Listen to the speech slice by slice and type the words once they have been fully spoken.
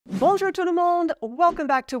Bonjour tout le monde, welcome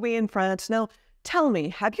back to We in France. Now, tell me,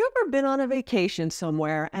 have you ever been on a vacation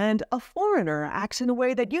somewhere and a foreigner acts in a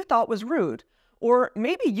way that you thought was rude? Or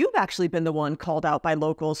maybe you've actually been the one called out by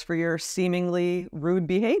locals for your seemingly rude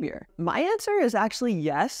behavior. My answer is actually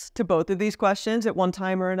yes to both of these questions at one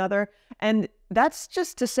time or another. And that's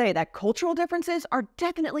just to say that cultural differences are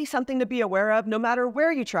definitely something to be aware of no matter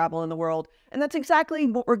where you travel in the world. And that's exactly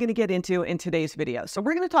what we're going to get into in today's video. So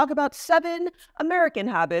we're going to talk about 7 American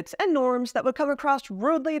habits and norms that would come across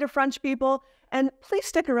rudely to French people. And please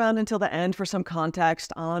stick around until the end for some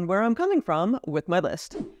context on where I'm coming from with my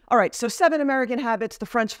list. All right, so 7 American habits the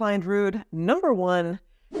French find rude. Number 1,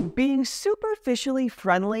 being superficially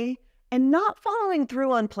friendly and not following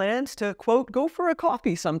through on plans to, quote, go for a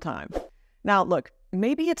coffee sometime. Now, look,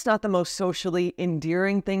 maybe it's not the most socially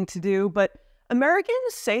endearing thing to do, but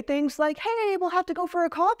Americans say things like, hey, we'll have to go for a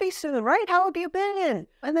coffee soon, right? How have you been?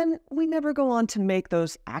 And then we never go on to make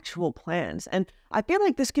those actual plans. And I feel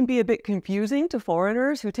like this can be a bit confusing to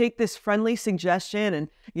foreigners who take this friendly suggestion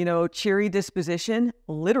and, cheery disposition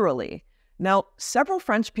literally. Now, several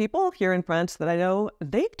French people here in France that I know,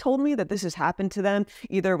 they've told me that this has happened to them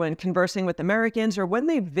either when conversing with Americans or when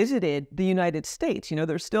they visited the United States.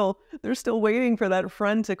 They're still waiting for that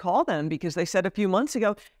friend to call them because they said a few months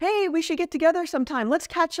ago, hey, we should get together sometime. Let's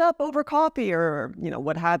catch up over coffee or,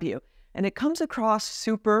 what have you. And it comes across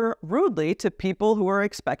super rudely to people who are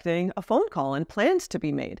expecting a phone call and plans to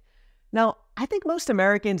be made. Now, I think most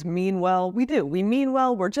Americans mean well. We do. We mean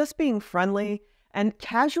well. We're just being friendly. And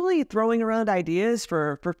casually throwing around ideas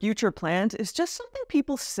for future plans is just something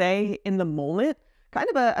people say in the moment, kind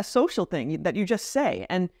of a social thing that you just say.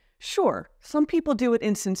 And sure, some people do it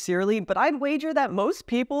insincerely, but I'd wager that most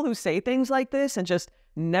people who say things like this and just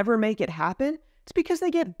never make it happen, it's because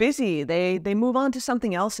they get busy, they move on to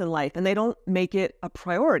something else in life, and they don't make it a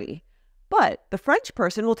priority. But the French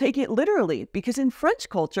person will take it literally, because in French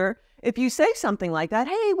culture, if you say something like that,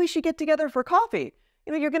 hey, we should get together for coffee,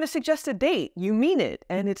 you're going to suggest a date. You mean it,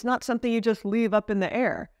 and it's not something you just leave up in the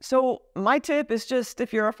air. So my tip is just,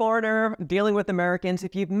 if you're a foreigner dealing with Americans,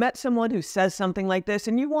 if you've met someone who says something like this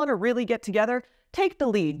and you want to really get together, take the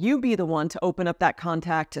lead. You be the one to open up that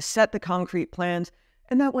contact, to set the concrete plans,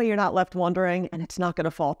 and that way you're not left wondering and it's not going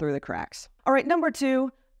to fall through the cracks. All right, number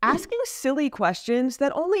 2, asking silly questions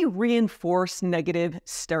that only reinforce negative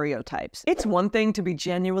stereotypes. It's one thing to be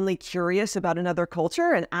genuinely curious about another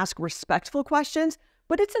culture and ask respectful questions,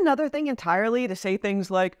 but it's another thing entirely to say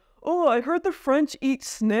things like, oh, I heard the French eat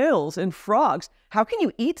snails and frogs. How can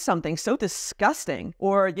you eat something so disgusting?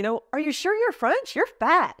 Or, are you sure you're French? You're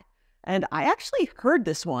fat. And I actually heard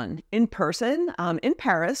this one in person in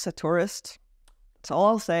Paris, a tourist. That's all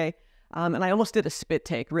I'll say. And I almost did a spit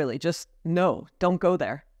take, really. Just no, don't go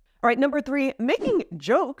there. All right, number 3, making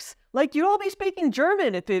jokes like you'd all be speaking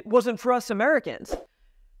German if it wasn't for us Americans.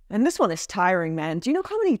 And this one is tiring, man. Do you know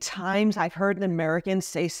how many times I've heard an American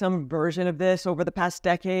say some version of this over the past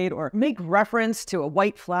decade or make reference to a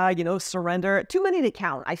white flag, surrender? Too many to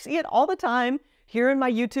count. I see it all the time here in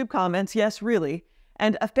my YouTube comments. Yes, really.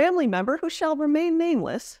 And a family member who shall remain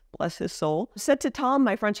nameless, bless his soul, said to Tom,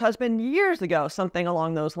 my French husband, years ago, something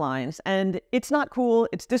along those lines. And it's not cool.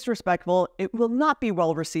 It's disrespectful. It will not be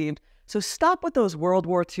well received. So stop with those World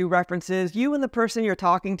War II references. You and the person you're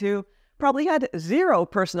talking to probably had 0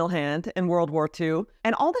 personal hand in World War II.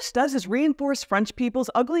 And all this does is reinforce French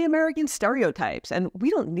people's ugly American stereotypes. And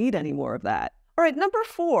we don't need any more of that. All right, number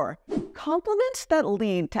 4, compliments that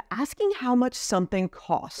lead to asking how much something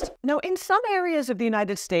costs. Now, in some areas of the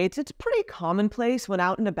United States, it's pretty commonplace when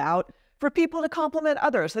out and about for people to compliment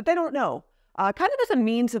others that they don't know, kind of as a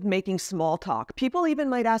means of making small talk. People even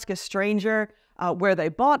might ask a stranger where they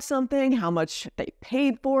bought something, how much they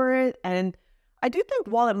paid for it, and I do think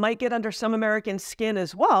while it might get under some Americans' skin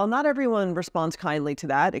as well, not everyone responds kindly to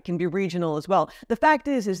that. It can be regional as well. The fact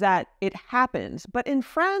is that it happens. But in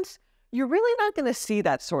France, you're really not going to see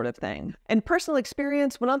that sort of thing. In personal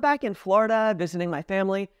experience, when I'm back in Florida visiting my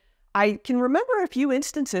family, I can remember a few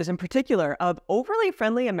instances in particular of overly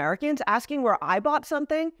friendly Americans asking where I bought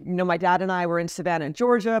something. My dad and I were in Savannah,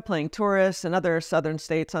 Georgia, playing tourists and other southern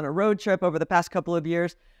states on a road trip over the past couple of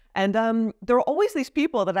years. And there were always these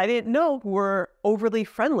people that I didn't know who were overly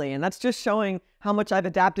friendly. And that's just showing how much I've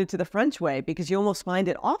adapted to the French way, because you almost find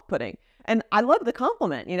it off-putting. And I love the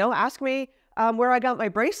compliment, ask me where I got my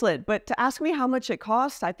bracelet. But to ask me how much it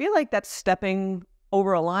costs, I feel like that's stepping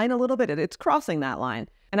over a line a little bit. It's crossing that line.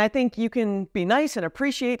 And I think you can be nice and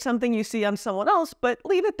appreciate something you see on someone else, but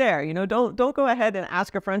leave it there. Don't go ahead and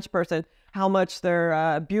ask a French person how much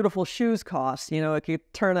their beautiful shoes cost. It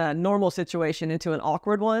could turn a normal situation into an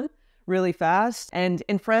awkward one. really fast. And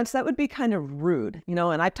in France, that would be kind of rude,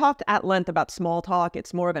 and I talked at length about small talk.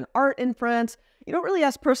 It's more of an art in France. You don't really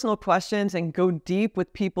ask personal questions and go deep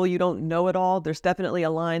with people you don't know at all. There's definitely a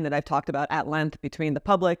line that I've talked about at length between the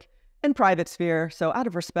public and private sphere. So out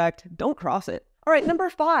of respect, don't cross it. All right, number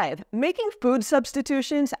 5, making food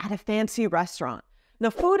substitutions at a fancy restaurant. Now,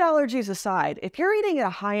 food allergies aside, if you're eating at a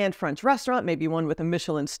high-end French restaurant, maybe one with a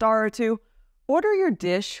Michelin star or two, order your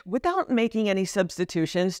dish without making any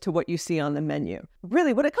substitutions to what you see on the menu.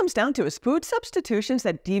 Really, what it comes down to is food substitutions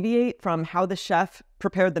that deviate from how the chef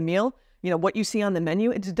prepared the meal. What you see on the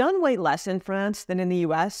menu, it's done way less in France than in the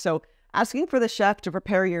US. So asking for the chef to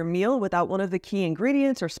prepare your meal without one of the key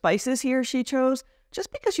ingredients or spices he or she chose,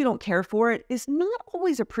 just because you don't care for it, is not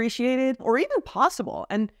always appreciated or even possible.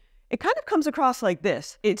 And it kind of comes across like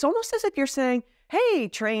this. It's almost as if you're saying, hey,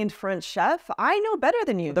 trained French chef, I know better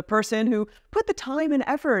than you, the person who put the time and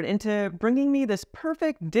effort into bringing me this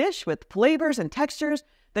perfect dish with flavors and textures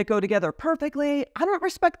that go together perfectly. I don't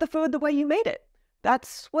respect the food the way you made it.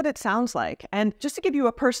 That's what it sounds like. And just to give you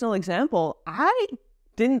a personal example, I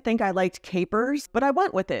didn't think I liked capers, but I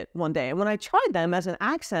went with it one day. And when I tried them as an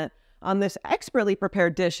accent on this expertly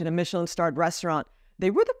prepared dish in a Michelin-starred restaurant,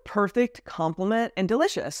 they were the perfect complement and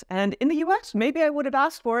delicious. And in the US, maybe I would have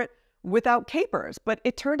asked for it without capers, but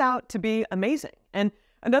it turned out to be amazing. And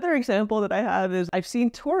another example that I have is I've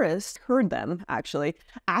seen tourists, heard them actually,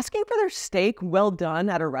 asking for their steak well done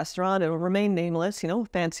at a restaurant. It will remain nameless,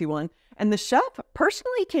 fancy one. And the chef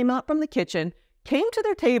personally came out from the kitchen, came to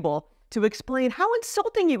their table to explain how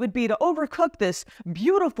insulting it would be to overcook this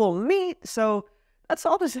beautiful meat. So that's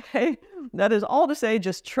all to say. That is all to say,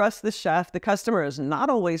 just trust the chef. The customer is not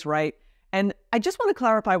always right. And I just want to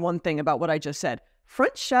clarify one thing about what I just said.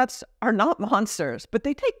 French chefs are not monsters, but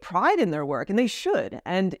they take pride in their work, and they should.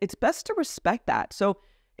 And it's best to respect that. So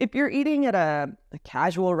if you're eating at a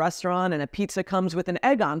casual restaurant and a pizza comes with an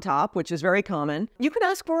egg on top, which is very common, you can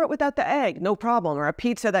ask for it without the egg, no problem. Or a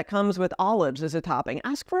pizza that comes with olives as a topping,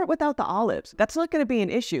 ask for it without the olives. That's not going to be an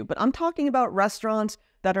issue. But I'm talking about restaurants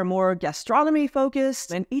that are more gastronomy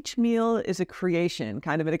focused, and each meal is a creation,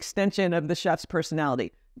 kind of an extension of the chef's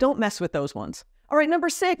personality. Don't mess with those ones. All right, number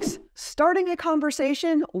 6, starting a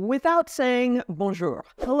conversation without saying bonjour,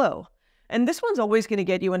 hello. And this one's always going to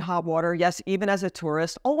get you in hot water. Yes, even as a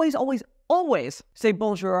tourist, always, always, always say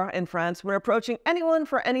bonjour in France when approaching anyone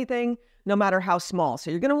for anything, no matter how small.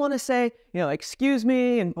 So you're going to want to say, excuse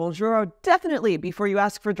me and bonjour definitely before you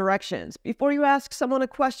ask for directions, before you ask someone a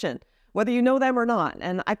question, whether you know them or not.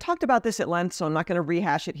 And I've talked about this at length, so I'm not going to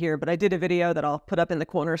rehash it here, but I did a video that I'll put up in the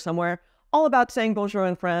corner somewhere all about saying bonjour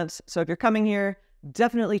in France. So if you're coming here,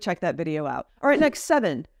 definitely check that video out. All right, next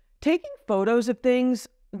 7, taking photos of things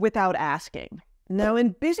without asking. Now,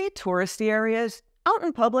 in busy touristy areas, out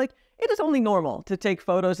in public, it is only normal to take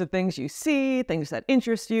photos of things you see, things that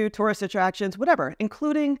interest you, tourist attractions, whatever,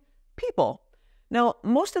 including people. Now,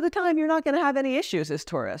 most of the time, you're not going to have any issues as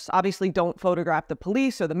tourists. Obviously, don't photograph the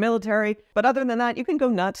police or the military. But other than that, you can go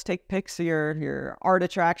nuts, take pics of your art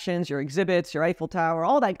attractions, your exhibits, your Eiffel Tower,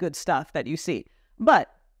 all that good stuff that you see.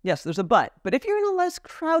 But, yes, there's a but. But if you're in a less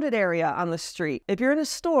crowded area on the street, if you're in a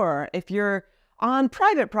store, if you're on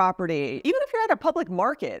private property, even if you're at a public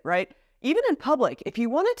market, right? Even in public, if you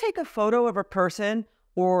want to take a photo of a person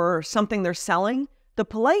or something they're selling, the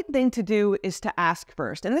polite thing to do is to ask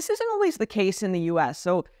first. And this isn't always the case in the US,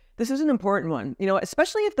 so this is an important one.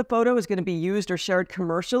 Especially if the photo is going to be used or shared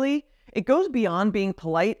commercially, it goes beyond being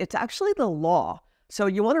polite. It's actually the law. So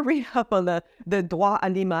you want to read up on the droit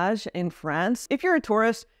à l'image in France. If you're a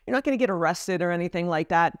tourist, you're not going to get arrested or anything like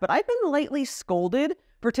that. But I've been lately scolded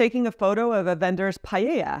for taking a photo of a vendor's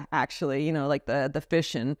paella, actually, like the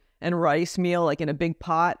fish and rice meal, like in a big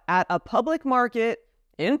pot at a public market,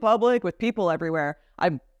 in public with people everywhere.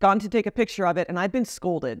 I've gone to take a picture of it and I've been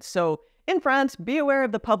scolded. So in France, be aware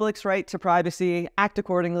of the public's right to privacy, act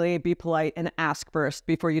accordingly, be polite, and ask first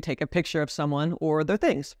before you take a picture of someone or their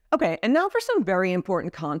things. Okay, and now for some very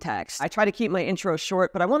important context. I try to keep my intro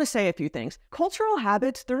short, but I want to say a few things. Cultural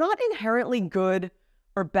habits, they're not inherently good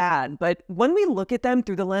or bad, but when we look at them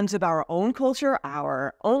through the lens of our own culture,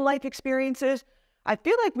 our own life experiences, I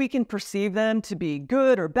feel like we can perceive them to be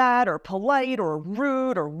good or bad or polite or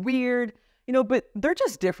rude or weird, but they're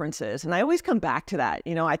just differences. And I always come back to that.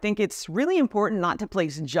 I think it's really important not to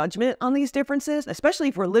place judgment on these differences, especially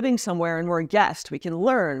if we're living somewhere and we're a guest. We can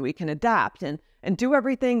learn, we can adapt and do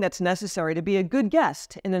everything that's necessary to be a good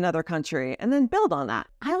guest in another country and then build on that.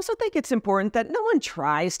 I also think it's important that no one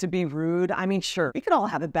tries to be rude. I mean, sure, we could all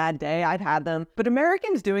have a bad day. I've had them. But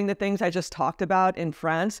Americans doing the things I just talked about in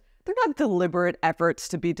France, they're not deliberate efforts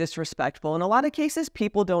to be disrespectful. In a lot of cases,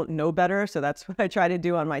 people don't know better. So that's what I try to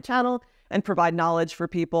do on my channel and provide knowledge for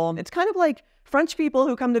people. It's kind of like French people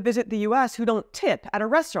who come to visit the US who don't tip at a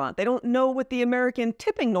restaurant. They don't know what the American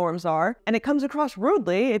tipping norms are, and it comes across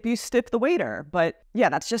rudely if you stiff the waiter. But yeah,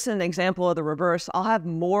 that's just an example of the reverse. I'll have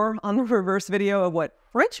more on the reverse video of what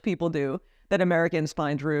French people do that Americans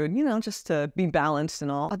find rude, just to be balanced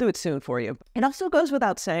and all. I'll do it soon for you. It also goes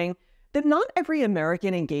without saying that not every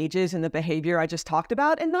American engages in the behavior I just talked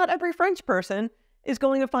about, and not every French person is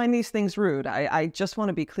going to find these things rude. I just want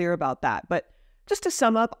to be clear about that. But just to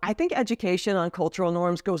sum up, I think education on cultural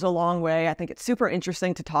norms goes a long way. I think it's super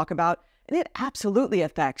interesting to talk about, and it absolutely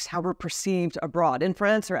affects how we're perceived abroad, in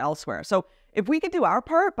France or elsewhere. So if we can do our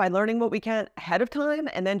part by learning what we can ahead of time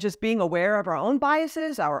and then just being aware of our own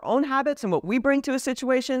biases, our own habits, and what we bring to a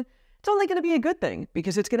situation, it's only going to be a good thing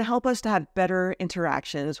because it's going to help us to have better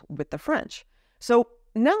interactions with the French. So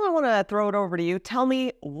now I want to throw it over to you. Tell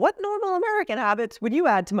me, what normal American habits would you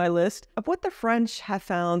add to my list of what the French have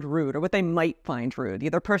found rude or what they might find rude,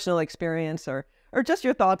 either personal experience or just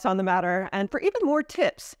your thoughts on the matter? And for even more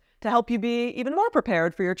tips to help you be even more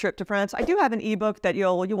prepared for your trip to France, I do have an ebook that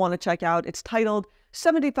you'll want to check out. It's titled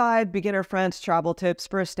 75 Beginner France Travel Tips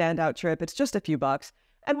for a Standout Trip. It's just a few bucks.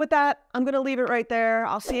 And with that, I'm going to leave it right there.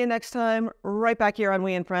 I'll see you next time, right back here on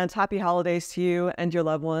We in France. Happy holidays to you and your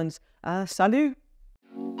loved ones. Salut!